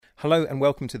Hello and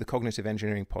welcome to the Cognitive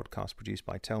Engineering Podcast produced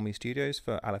by Tell Me Studios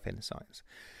for Aleph Insights.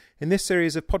 In this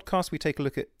series of podcasts, we take a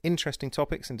look at interesting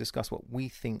topics and discuss what we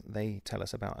think they tell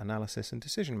us about analysis and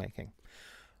decision making.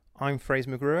 I'm Fraser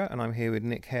McGruer and I'm here with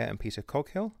Nick Hare and Peter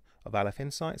Coghill of Aleph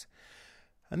Insights.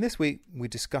 And this week we're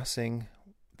discussing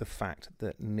the fact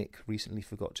that Nick recently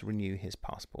forgot to renew his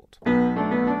passport.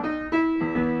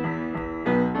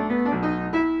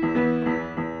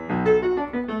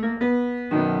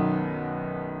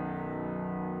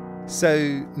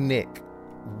 So, Nick,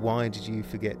 why did you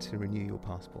forget to renew your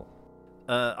passport?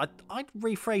 I'd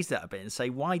rephrase that a bit and say,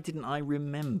 why didn't I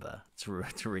remember to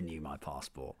renew my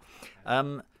passport?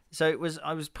 So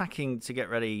I was packing to get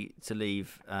ready to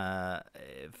leave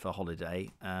for holiday,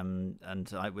 and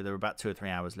there were about 2 or 3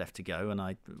 hours left to go, and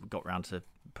I got round to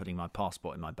putting my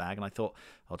passport in my bag, and I thought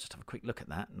I'll just have a quick look at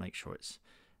that and make sure it's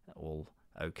all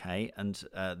okay, and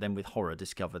then with horror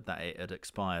discovered that it had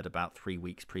expired about 3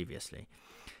 weeks previously.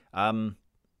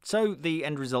 So the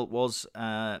end result was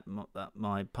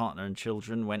my partner and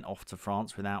children went off to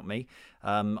France without me.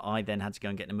 I then had to go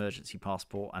and get an emergency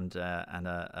passport and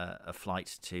a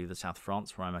flight to the south of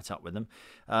France where I met up with them.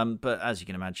 But as you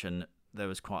can imagine, there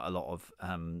was quite a lot of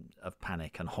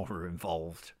panic and horror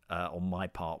involved on my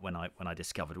part when I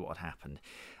discovered what had happened.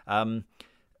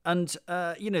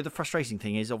 The frustrating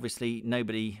thing is obviously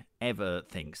nobody ever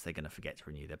thinks they're going to forget to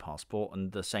renew their passport,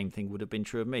 and the same thing would have been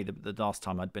true of me. The last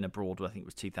time I'd been abroad, I think it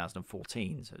was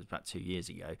 2014, so it was about 2 years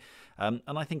ago. And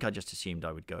I think I just assumed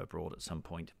I would go abroad at some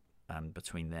point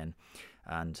between then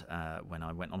and when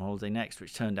I went on holiday next,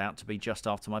 which turned out to be just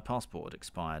after my passport had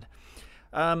expired.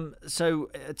 So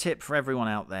a tip for everyone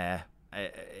out there,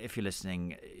 if you're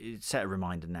listening, set a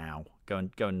reminder now. Go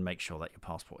and make sure that your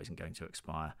passport isn't going to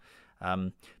expire.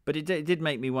 But it did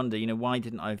make me wonder, why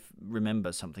didn't I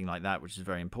remember something like that, which is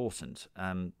very important?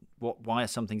 Why are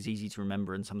some things easy to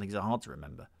remember and some things are hard to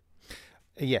remember?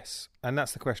 Yes, and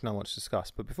that's the question I want to discuss.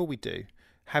 But before we do,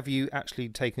 have you actually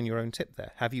taken your own tip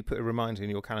there? Have you put a reminder in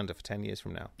your calendar for 10 years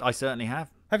from now? I certainly have.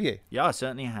 Have you? Yeah, I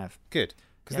certainly have. Good,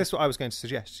 because this is what I was going to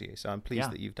suggest to you, so I'm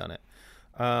pleased that you've done it.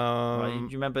 Right,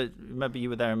 you remember you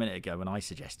were there a minute ago when I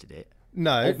suggested it.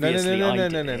 No. Obviously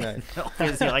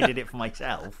I did it for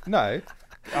myself. No,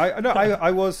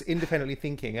 I was independently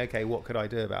thinking, okay, what could I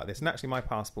do about this? And actually, my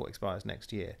passport expires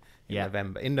next year in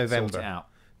November. Sort it out.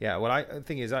 Yeah. Well, the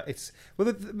thing is, but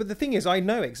the thing is, I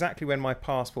know exactly when my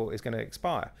passport is going to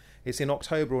expire. It's in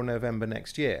October or November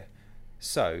next year.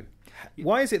 So,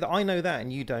 why is it that I know that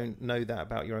and you don't know that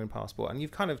about your own passport? And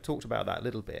you've kind of talked about that a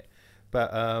little bit, but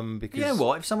because you know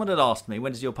what, if someone had asked me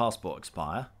when does your passport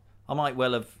expire, I might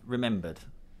well have remembered,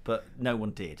 but no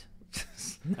one did.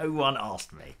 No one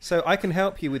asked me. So I can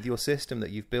help you with your system that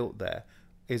you've built there.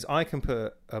 Is I can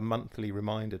put a monthly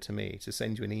reminder to me to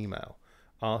send you an email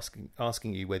asking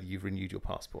you whether you've renewed your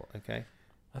passport. Okay.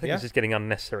 I think this is getting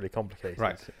unnecessarily complicated.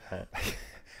 Right.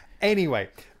 Anyway,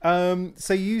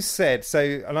 so you said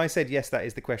and I said yes. That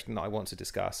is the question that I want to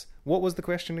discuss. What was the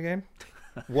question again?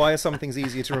 Why are some things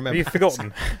easier to remember? Have you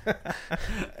forgotten?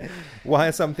 Why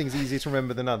are some things easier to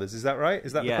remember than others? Is that right?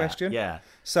 Is that the question? Yeah.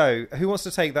 So, who wants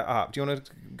to take that up? Do you want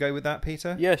to go with that,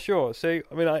 Peter? Yeah, sure. So,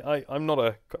 I mean, I'm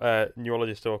not a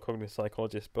neurologist or a cognitive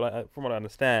psychologist, but from what I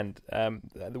understand,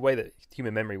 the way that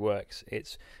human memory works,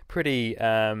 it's pretty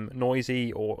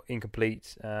noisy or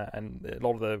incomplete, and a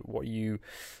lot of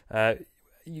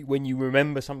when you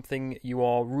remember something, you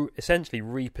are essentially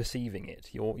reperceiving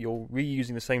it. You're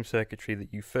reusing the same circuitry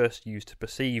that you first used to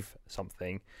perceive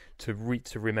something to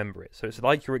remember it. So it's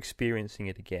like you're experiencing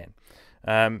it again.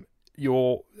 So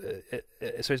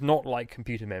it's not like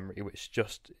computer memory, which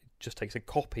just takes a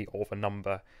copy of a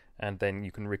number and then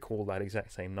you can recall that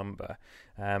exact same number.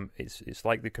 It's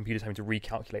like the computer's having to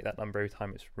recalculate that number every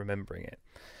time it's remembering it.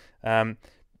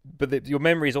 But your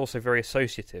memory is also very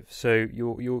associative, so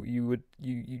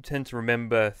you tend to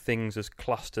remember things as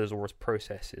clusters or as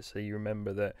processes. So you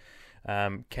remember that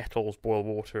kettles boil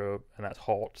water and that's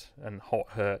hot, and hot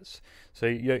hurts. So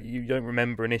you don't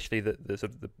remember initially that there's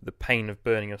the pain of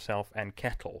burning yourself and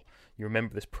kettle. You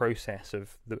remember this process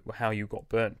of how you got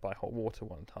burnt by hot water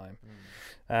one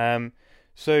time.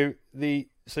 So this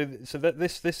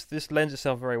lends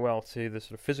itself very well to the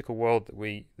sort of physical world that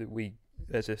we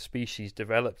as a species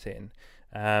developed in,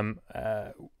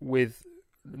 without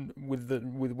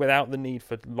the need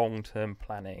for long-term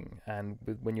planning, and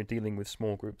when you're dealing with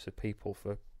small groups of people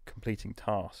for completing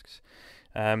tasks.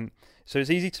 So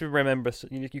it's easy to remember.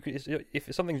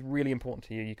 If something's really important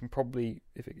to you, you can probably,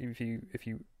 if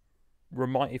you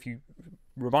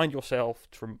remind yourself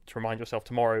to remind yourself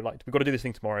tomorrow, like we've got to do this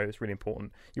thing tomorrow, it's really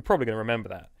important. You're probably going to remember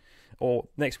that. or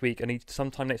next week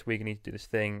sometime next week I need to do this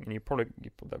thing, and you'll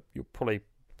probably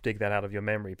dig that out of your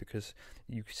memory because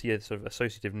you see a sort of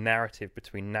associative narrative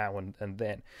between now and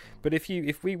then. But if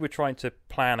we were trying to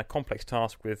plan a complex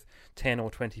task with 10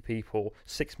 or 20 people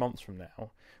 6 months from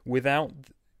now, without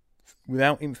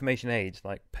information aids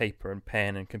like paper and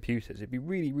pen and computers, it'd be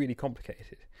really, really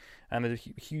complicated, and it's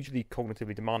hugely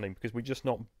cognitively demanding because we're just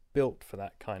not built for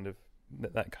that kind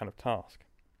of task.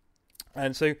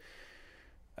 And so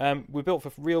we're built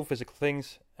for real physical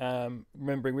things,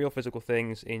 remembering real physical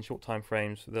things in short time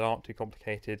frames that aren't too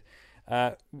complicated.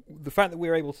 The fact that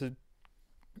we're able to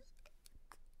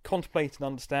contemplate and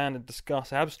understand and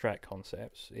discuss abstract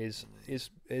concepts is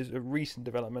a recent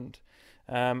development,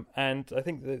 and I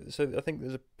think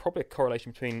there's probably a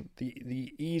correlation between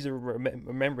the ease of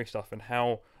remembering stuff and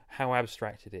how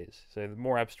abstract it is. So the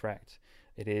more abstract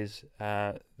it is,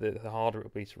 the harder it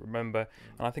will be to remember.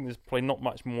 And I think there's probably not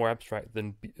much more abstract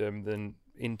than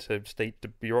interstate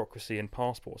bureaucracy and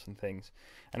passports and things.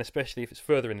 And especially if it's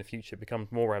further in the future, it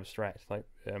becomes more abstract. Like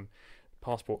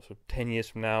passports for 10 years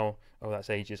from now, that's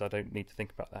ages, I don't need to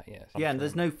think about that yet. Yeah, and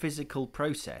there's no physical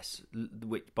process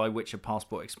by which a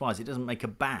passport expires. It doesn't make a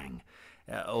bang.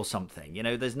 Or something,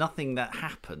 there's nothing that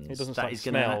happens. It doesn't that is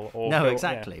going to smell. No,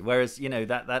 exactly. Yeah. Whereas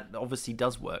that obviously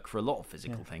does work for a lot of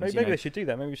physical things. Maybe they should do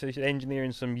that. Maybe they should engineer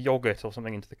in some yogurt or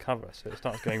something into the cover, so it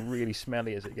starts going really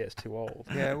smelly as it gets too old.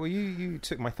 Yeah, well, you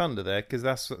took my thunder there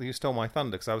because you stole my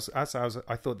thunder because I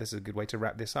thought this is a good way to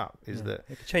wrap this up. That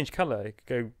it could change colour? It could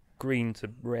go green to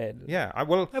red. Yeah,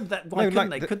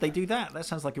 could they do that? That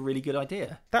sounds like a really good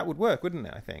idea. That would work, wouldn't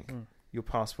it? I think. Your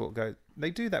passport go. They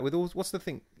do that with all. What's the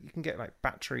thing? You can get like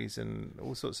batteries and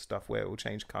all sorts of stuff where it will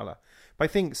change colour. But I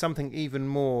think something even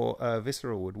more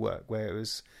visceral would work, where it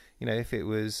was,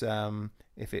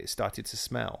 if it started to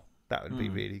smell, that would be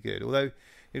really good. Although it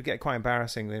would get quite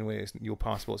embarrassing then when your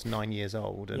passport's 9 years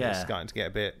old and it's starting to get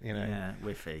a bit,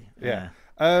 whiffy. Yeah.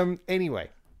 Anyway.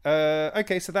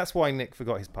 Okay, so that's why Nick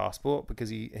forgot his passport, because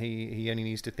he only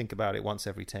needs to think about it once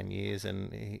every 10 years,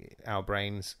 and our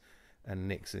brains, and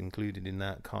Nick's included in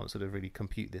that, can't sort of really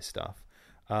compute this stuff.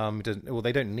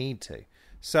 They don't need to.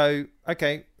 So,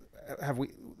 okay,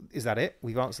 is that it?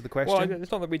 We've answered the question? Well,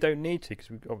 it's not that we don't need to,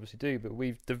 because we obviously do, but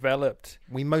we've developed...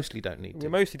 We mostly don't need to.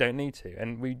 We mostly don't need to,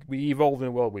 and we evolved in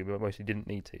a world we mostly didn't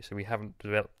need to, so we haven't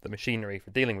developed the machinery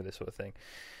for dealing with this sort of thing.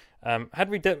 Had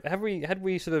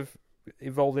we sort of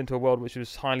evolved into a world which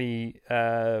was highly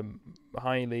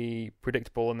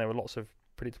predictable, and there were lots of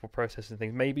predictable processes and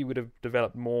things, maybe would have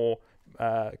developed more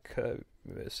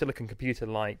silicon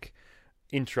computer-like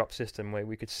interrupt system where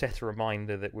we could set a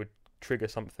reminder that would trigger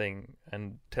something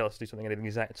and tell us to do something at the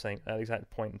exact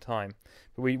point in time.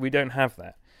 But we don't have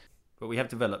that. But we have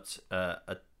developed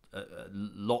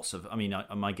lots of. I mean,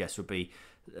 my guess would be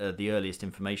the earliest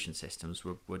information systems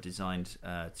were designed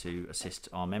to assist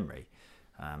our memory.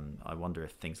 I wonder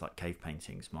if things like cave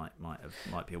paintings might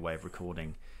be a way of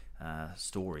recording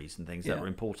stories and things that were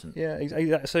important. Yeah,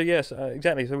 exactly. So yes,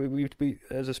 exactly. So we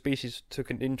as a species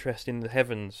took an interest in the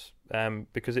heavens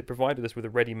because it provided us with a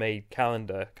ready-made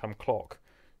calendar, come clock,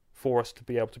 for us to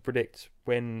be able to predict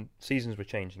when seasons were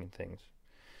changing and things.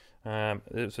 That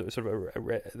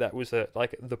was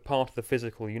like the part of the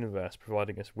physical universe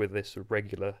providing us with this sort of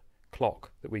regular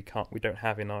clock that we don't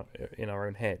have in our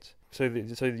own heads. So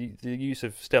the use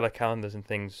of stellar calendars and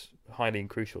things highly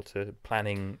crucial to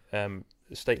planning,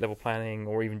 state level planning,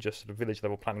 or even just sort of village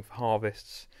level planning for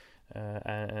harvests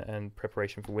and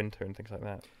preparation for winter and things like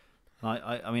that.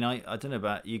 I mean, I don't know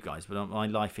about you guys, but my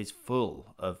life is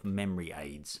full of memory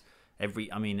aids. I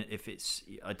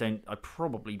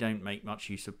probably don't make much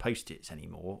use of Post-its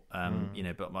anymore.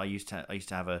 But I used to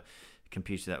have a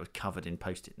computer that was covered in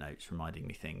Post-it notes reminding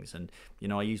me things, and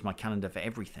I use my calendar for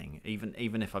everything.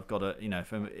 Even if I've got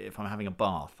if I'm having a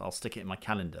bath, I'll stick it in my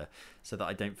calendar so that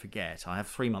I don't forget. I have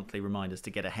 3 monthly reminders to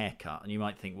get a haircut, and you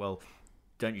might think, well,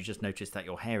 don't you just notice that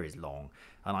your hair is long?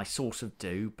 And I sort of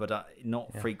do, but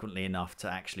not frequently enough to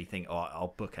actually think,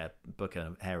 I'll book a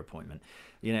hair appointment.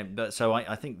 But so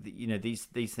I think that,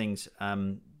 these things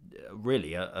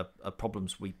really are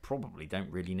problems we probably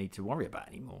don't really need to worry about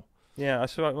anymore. Yeah,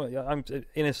 so I'm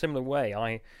in a similar way.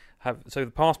 I have the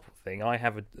passport thing. I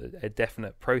have a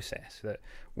definite process that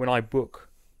when I book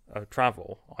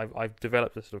travel, I've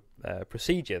developed a sort of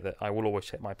procedure that I will always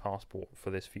check my passport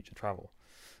for this future travel.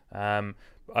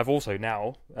 I've also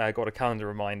now got a calendar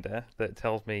reminder that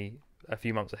tells me a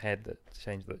few months ahead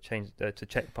to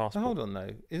check the passport. So hold on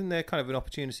though, isn't there kind of an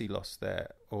opportunity loss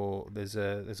there, or there's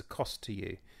a cost to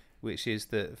you, which is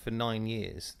that for 9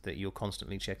 years that you're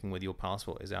constantly checking whether your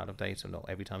passport is out of date or not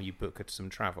every time you book some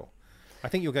travel? I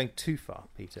think you're going too far,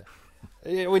 Peter.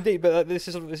 Yeah, well, indeed, but this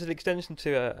is an extension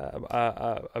to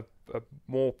a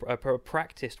more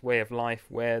practiced way of life,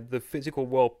 where the physical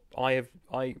world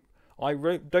don't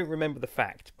remember the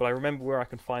fact, but I remember where I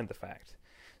can find the fact.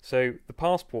 So the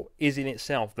passport is in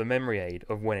itself the memory aid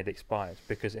of when it expires,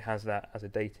 because it has that as a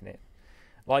date in it.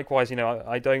 Likewise,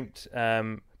 I don't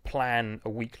plan a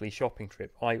weekly shopping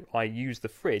trip. I use the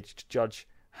fridge to judge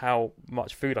how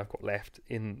much food I've got left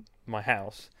in my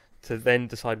house to then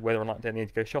decide whether or not I need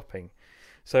to go shopping.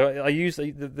 So I use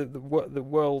the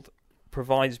world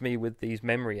provides me with these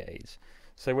memory aids.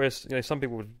 So whereas some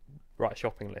people would write a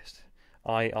shopping list,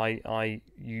 I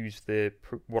use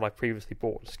what I previously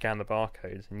bought, scan the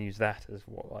barcodes, and use that as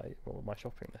what my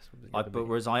shopping list would be.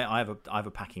 Whereas I have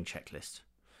a packing checklist.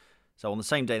 So on the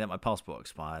same day that my passport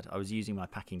expired, I was using my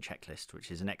packing checklist, which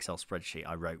is an Excel spreadsheet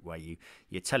I wrote where you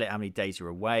tell it how many days you're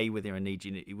away, whether you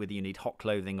need hot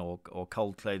clothing or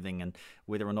cold clothing, and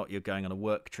whether or not you're going on a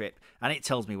work trip, and it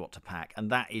tells me what to pack, and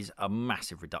that is a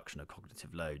massive reduction of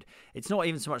cognitive load. It's not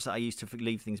even so much that I used to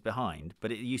leave things behind,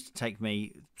 but it used to take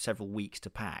me several weeks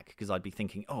to pack, because I'd be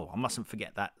thinking, I mustn't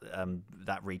forget that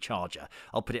recharger.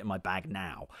 I'll put it in my bag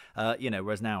now.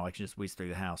 Whereas now I can just whiz through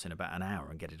the house in about an hour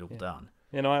and get it all done.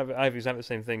 I have exactly the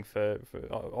same thing for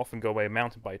I often go away on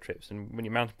mountain bike trips, and when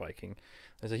you're mountain biking,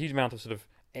 there's a huge amount of sort of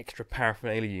extra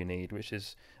paraphernalia you need, which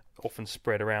is often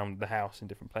spread around the house in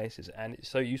different places, and it's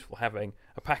so useful having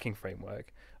a packing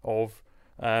framework of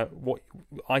what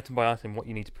item by item what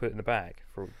you need to put in the bag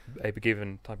for a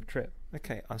given type of trip.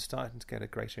 Okay, I'm starting to get a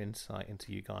greater insight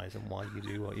into you guys and why you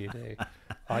do what you do.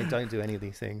 I don't do any of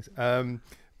these things.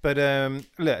 But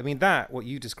look, I mean, what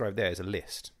you described there is a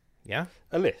list. Yeah?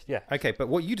 A list, yeah. Okay, but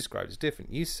what you described is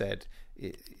different. You said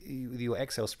your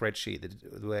Excel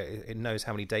spreadsheet where it knows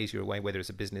how many days you're away, whether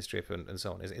it's a business trip and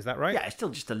so on. Is that right? Yeah, it's still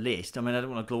just a list. I mean, I don't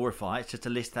want to glorify it. It's just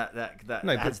a list that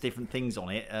has different things on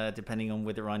it, depending on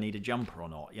whether I need a jumper or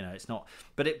not. It's not.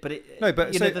 The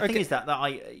thing is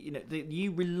that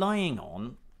you relying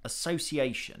on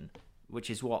association, which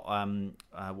is what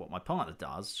my partner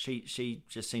does. She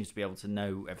just seems to be able to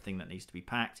know everything that needs to be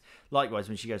packed. Likewise,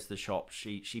 when she goes to the shop,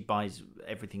 she buys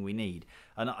everything we need.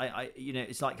 And I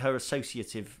it's like her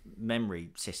associative memory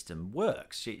system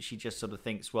works. She just sort of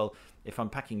thinks, well, if I'm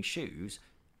packing shoes,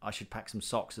 I should pack some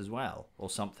socks as well, or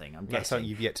something. I'm guessing. That's something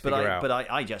you've yet to figure out. But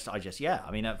I just yeah.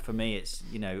 I mean, for me, it's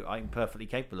I'm perfectly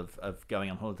capable of going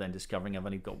on holiday and discovering I've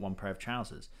only got one pair of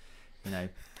trousers.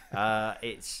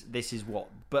 This is what,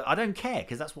 but I don't care,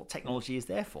 because that's what technology is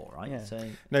there for, right? Yeah. So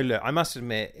no, look, I must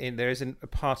admit, there is a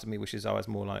part of me which is I was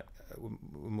more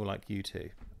like you two,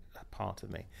 a part of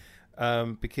me,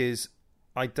 because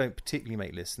I don't particularly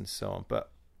make lists and so on, but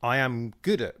I am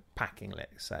good at packing,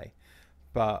 let's say.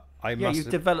 But you've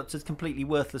developed a completely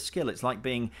worthless skill. It's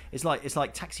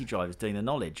like taxi drivers doing the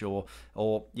knowledge, or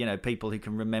people who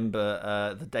can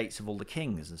remember the dates of all the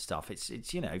kings and stuff. It's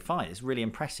fine. It's really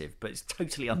impressive, but it's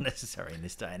totally unnecessary in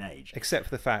this day and age. Except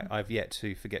for the fact I've yet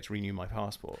to forget to renew my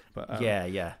passport. But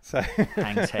yeah. So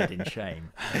hangs head in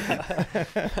shame.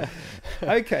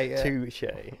 Okay. Touche.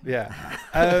 Yeah.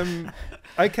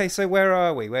 Okay. So where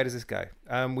are we? Where does this go?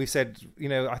 We've said,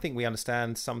 I think we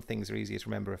understand some things are easier to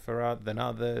remember than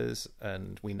others,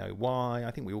 and we know why.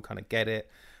 I think we all kind of get it.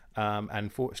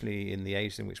 And fortunately, in the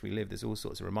age in which we live, there's all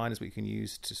sorts of reminders we can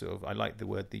use to sort of, I like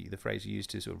the phrase you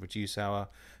used, to sort of reduce our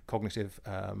cognitive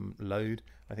load.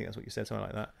 I think that's what you said, something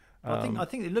like that. I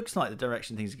think it looks like the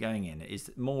direction things are going in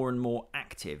is more and more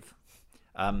active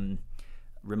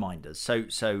reminders. So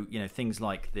things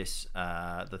like this,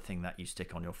 the thing that you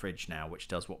stick on your fridge now, which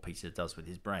does what Peter does with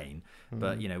his brain,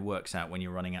 but works out when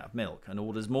you're running out of milk and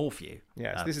orders more for you.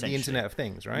 Yeah, so this is the Internet of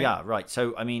Things, right? Yeah, right.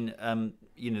 So I mean,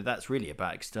 that's really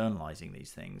about externalizing these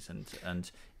things,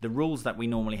 and the rules that we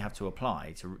normally have to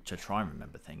apply to try and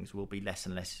remember things will be less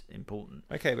and less important.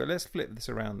 Okay, but let's flip this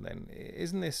around then.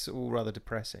 Isn't this all rather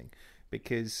depressing?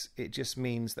 Because it just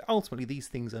means that ultimately these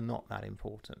things are not that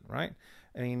important, right?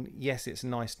 I mean, yes, it's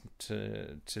nice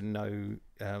to know,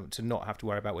 to not have to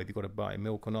worry about whether you've got to buy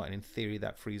milk or not, and in theory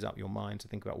that frees up your mind to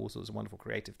think about all sorts of wonderful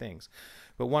creative things.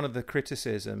 But one of the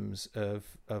criticisms of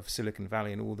Silicon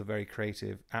Valley and all the very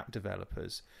creative app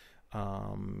developers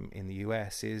in the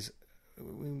US is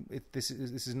this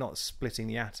is not splitting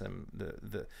the atom.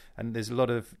 And there's a lot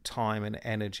of time and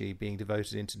energy being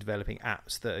devoted into developing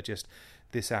apps that are just,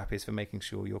 this app is for making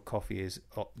sure your coffee is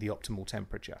the optimal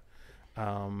temperature.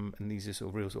 And these are sort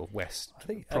of real sort of West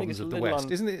problems of the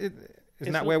West, isn't it?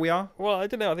 Isn't that where we are? Well, I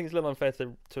don't know. I think it's a little unfair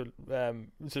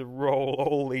to roll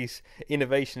all these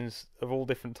innovations of all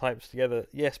different types together.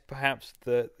 Yes, perhaps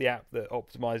the app that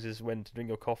optimizes when to drink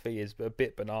your coffee is a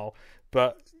bit banal,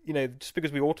 but just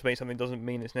because we automate something doesn't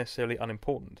mean it's necessarily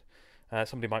unimportant.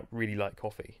 Somebody might really like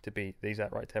coffee to be the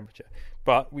exact right temperature,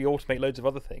 but we automate loads of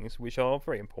other things which are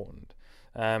very important.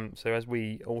 So as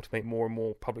we automate more and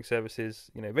more public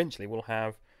services, eventually we'll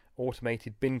have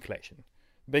automated bin collection.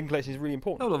 Bin collection is really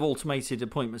important. A lot of automated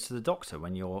appointments to the doctor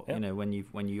when you're,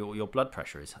 when your blood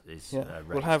pressure is raised.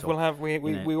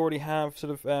 We already have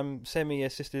sort of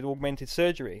semi-assisted augmented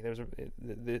surgery. There was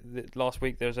last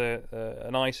week there was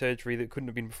an eye surgery that couldn't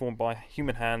have been performed by a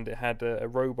human hand. It had a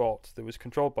robot that was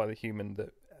controlled by the human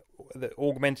that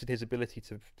augmented his ability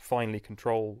to finally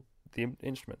control the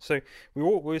instrument. So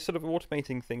we're sort of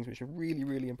automating things which are really,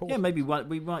 really important. Yeah, maybe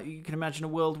you can imagine a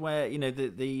world where it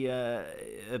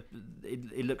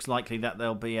looks likely that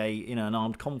there'll be an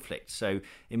armed conflict. So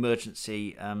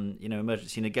emergency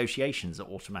negotiations are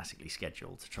automatically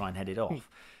scheduled to try and head it off.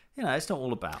 It's not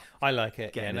all about I like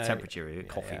it getting the temperature of your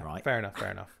coffee right. Fair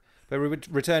enough. But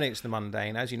returning to the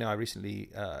mundane, as you know, I recently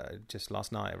just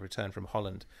last night I returned from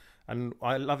Holland. And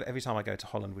I love it every time I go to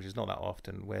Holland, which is not that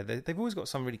often, where they've always got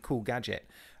some really cool gadget.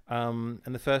 And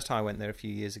the first time I went there a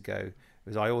few years ago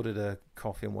was I ordered a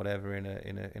coffee and whatever in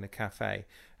a cafe,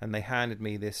 and they handed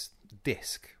me this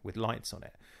disc with lights on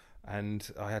it. And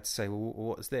I had to say, well,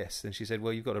 what's this? And she said,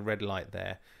 well, you've got a red light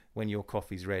there. When your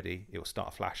coffee's ready, it'll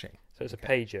start flashing. So it's a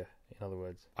pager, in other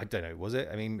words. I don't know. Was it?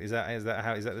 I mean, is that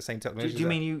the same technology? Do you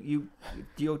mean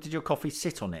did your coffee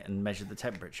sit on it and measure the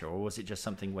temperature, or was it just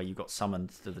something where you got summoned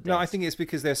to the desk? No, I think it's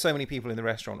because there's so many people in the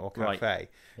restaurant or cafe,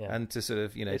 and to sort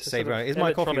of save around. Is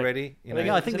my coffee ready?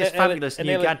 I think this fabulous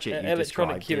new gadget an you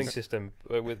electronic described queuing system,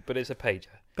 but it's a pager.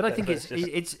 But I think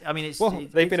it's. Well,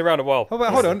 they've been around a while.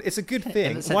 Hold on, it's a good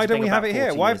thing. Why don't we have it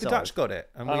here? Why have the Dutch got it?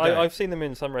 And we don't? I've seen them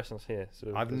in some restaurants here.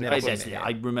 I've never seen it.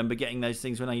 I remember getting those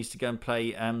things when I used to go and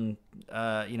play,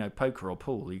 poker or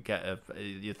pool. You get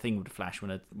your thing would flash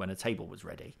when a table was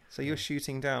ready. So you're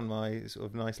shooting down my sort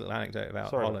of nice little anecdote about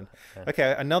Sorry. Holland. Yeah.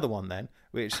 Okay, another one then,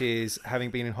 which is having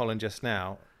been in Holland just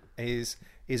now, is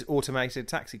automated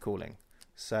taxi calling.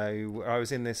 So I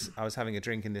was having a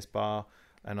drink in this bar,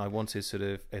 and I wanted sort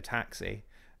of a taxi,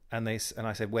 and I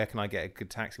said, where can I get a good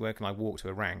taxi? Where can I walk to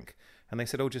a rank? And they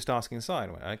said, just ask inside.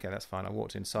 I went, okay, that's fine. I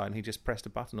walked inside, and he just pressed a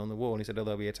button on the wall, and he said,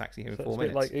 there'll be a taxi here in 4 minutes.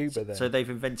 It's a bit like Uber then. So they've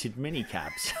invented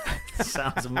minicabs.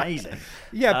 Sounds amazing.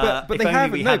 Yeah, but if they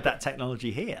only we had that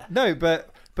technology here. No,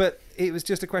 but it was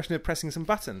just a question of pressing some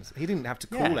buttons. He didn't have to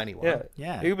call anyone.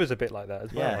 Yeah. Uber's a bit like that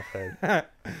as well, I think.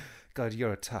 God,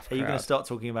 you're a tough crowd. Are you going to start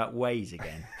talking about Waze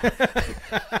again?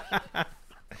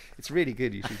 It's really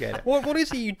good. You should get it. What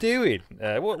is it you doing?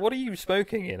 What are you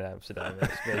smoking in Amsterdam?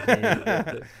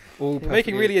 You're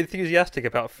making really enthusiastic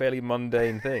about fairly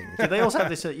mundane things. Do they also have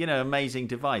this amazing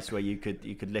device where you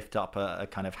could lift up a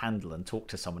kind of handle and talk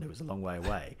to someone who was a long way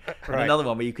away, and another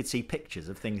one where you could see pictures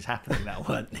of things happening that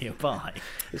weren't nearby?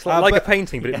 It's like a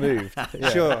painting, but it moved. Yeah.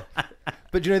 Sure.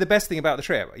 But the best thing about the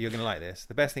trip, you're going to like this.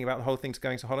 The best thing about the whole thing to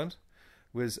going to Holland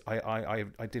was I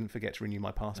didn't forget to renew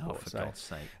my passport. Oh, for God's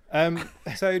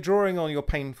sake. So drawing on your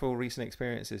painful recent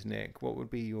experiences, Nick, what would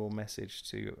be your message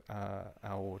to our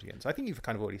audience? I think you've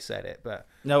kind of already said it, but...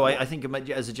 No, I think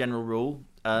as a general rule,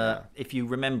 if you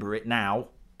remember it now,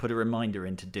 put a reminder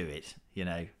in to do it.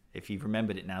 If you've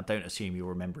remembered it now, don't assume you'll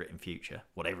remember it in future,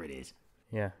 whatever it is.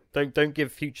 Yeah, don't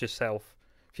give future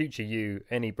you,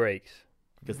 any breaks.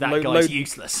 Because that guy's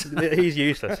useless. He's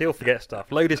useless. He'll forget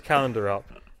stuff. Load his calendar up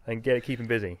and keep him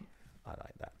busy. I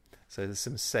like that. So there's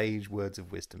some sage words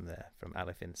of wisdom there from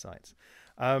Aleph Insights.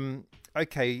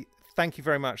 Okay, thank you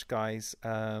very much, guys.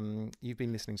 You've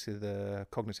been listening to the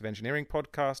Cognitive Engineering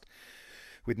Podcast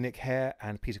with Nick Hare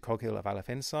and Peter Coghill of Aleph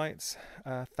Insights.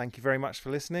 Thank you very much for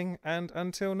listening, and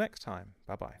until next time,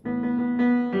 bye-bye.